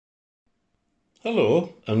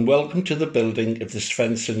Hello and welcome to the building of the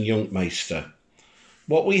Svenson Jungmeister.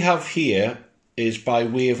 What we have here is by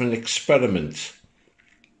way of an experiment.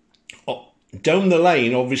 Down the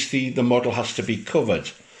line, obviously the model has to be covered,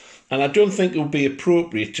 and I don't think it would be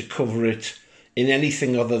appropriate to cover it in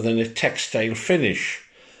anything other than a textile finish.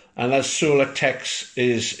 And as Solartex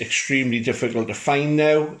is extremely difficult to find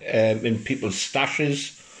now in people's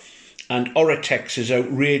stashes, and Oratex is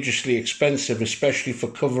outrageously expensive, especially for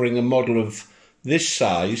covering a model of this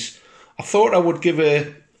size, I thought I would give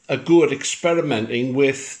a go at experimenting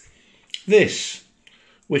with this,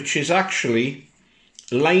 which is actually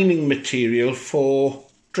lining material for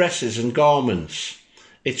dresses and garments.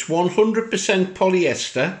 It's 100%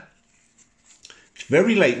 polyester, it's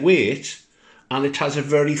very lightweight, and it has a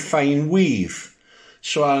very fine weave.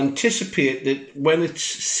 So I anticipate that when it's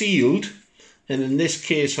sealed, and in this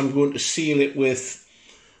case I'm going to seal it with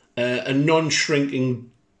a non-shrinking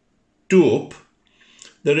dope,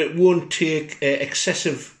 that it won't take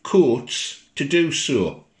excessive coats to do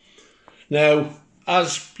so. Now,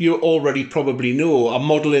 as you already probably know, I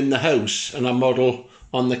model in the house and I model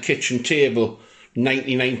on the kitchen table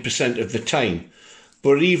 99% of the time.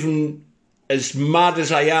 But even as mad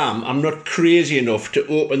as I am, I'm not crazy enough to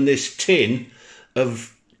open this tin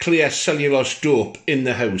of clear cellulose dope in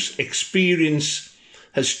the house. Experience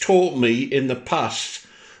has taught me in the past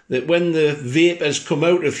that when the vapours come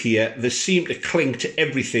out of here, they seem to cling to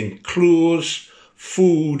everything, clothes,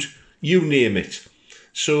 food, you name it.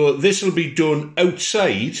 So this will be done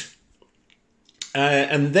outside,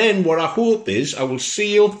 and then what I hope is I will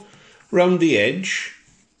seal round the edge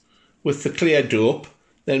with the clear dope,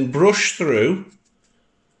 then brush through,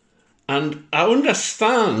 and I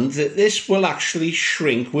understand that this will actually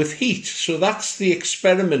shrink with heat. So that's the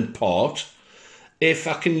experiment part, if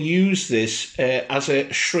I can use this as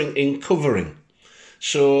a shrinking covering.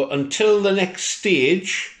 So until the next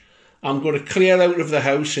stage, I'm going to clear out of the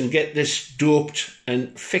house and get this doped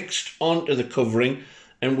and fixed onto the covering,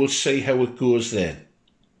 and we'll see how it goes then.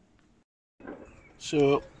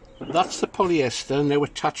 So that's the polyester now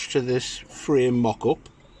attached to this frame mock-up.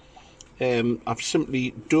 I've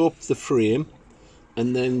simply doped the frame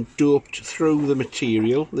and then doped through the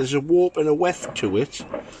material. There's a warp and a weft to it,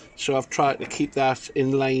 so I've tried to keep that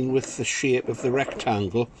in line with the shape of the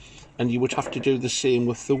rectangle, and you would have to do the same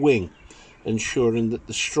with the wing, ensuring that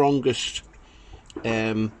the strongest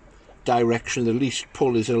direction, the least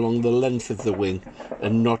pull, is along the length of the wing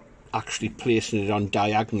and not actually placing it on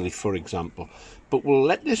diagonally, for example. But we'll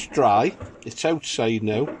let this dry. It's outside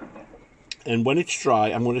now, and when it's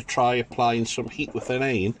dry I'm going to try applying some heat with an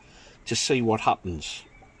iron to see what happens.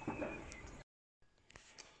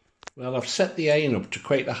 Well, I've set the iron up to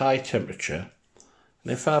quite a high temperature,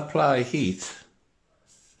 and if I apply heat,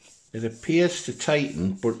 it appears to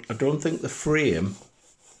tighten, but I don't think the frame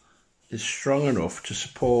is strong enough to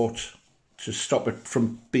stop it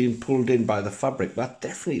from being pulled in by the fabric. That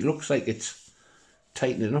definitely looks like it's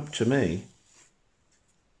tightening up to me.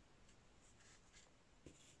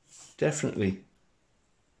 Definitely.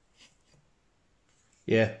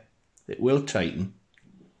 Yeah, it will tighten,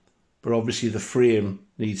 but obviously the frame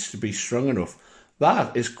needs to be strong enough.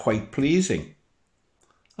 That is quite pleasing.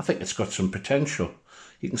 I think it's got some potential.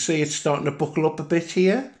 You can see it's starting to buckle up a bit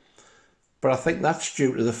here, but I think that's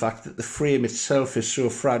due to the fact that the frame itself is so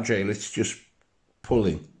fragile, it's just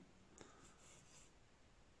pulling.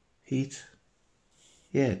 Heat.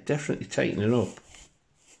 Yeah, definitely tightening up.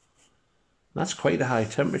 That's quite a high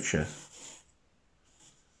temperature.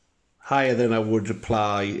 Higher than I would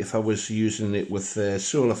apply if I was using it with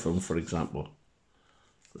solar film, for example.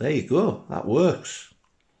 There you go, that works.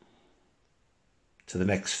 To the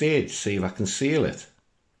next stage, see if I can seal it.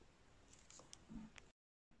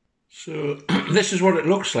 So this is what it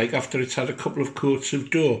looks like after it's had a couple of coats of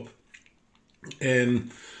dope. They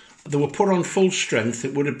were put on full strength.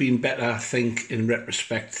 It would have been better, I think, in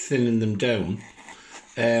retrospect, thinning them down.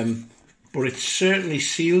 But it's certainly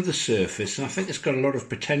sealed the surface, and I think it's got a lot of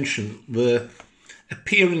potential. The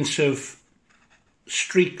appearance of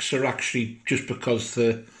streaks are actually just because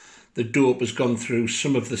the dope has gone through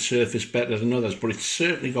some of the surface better than others, but it's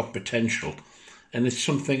certainly got potential, and it's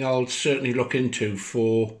something I'll certainly look into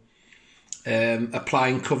for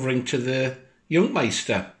applying covering to the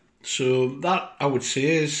Jungmeister. So that, I would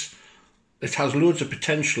say, is it has loads of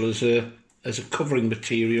potential as a covering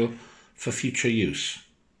material for future use.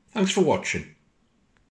 Thanks for watching.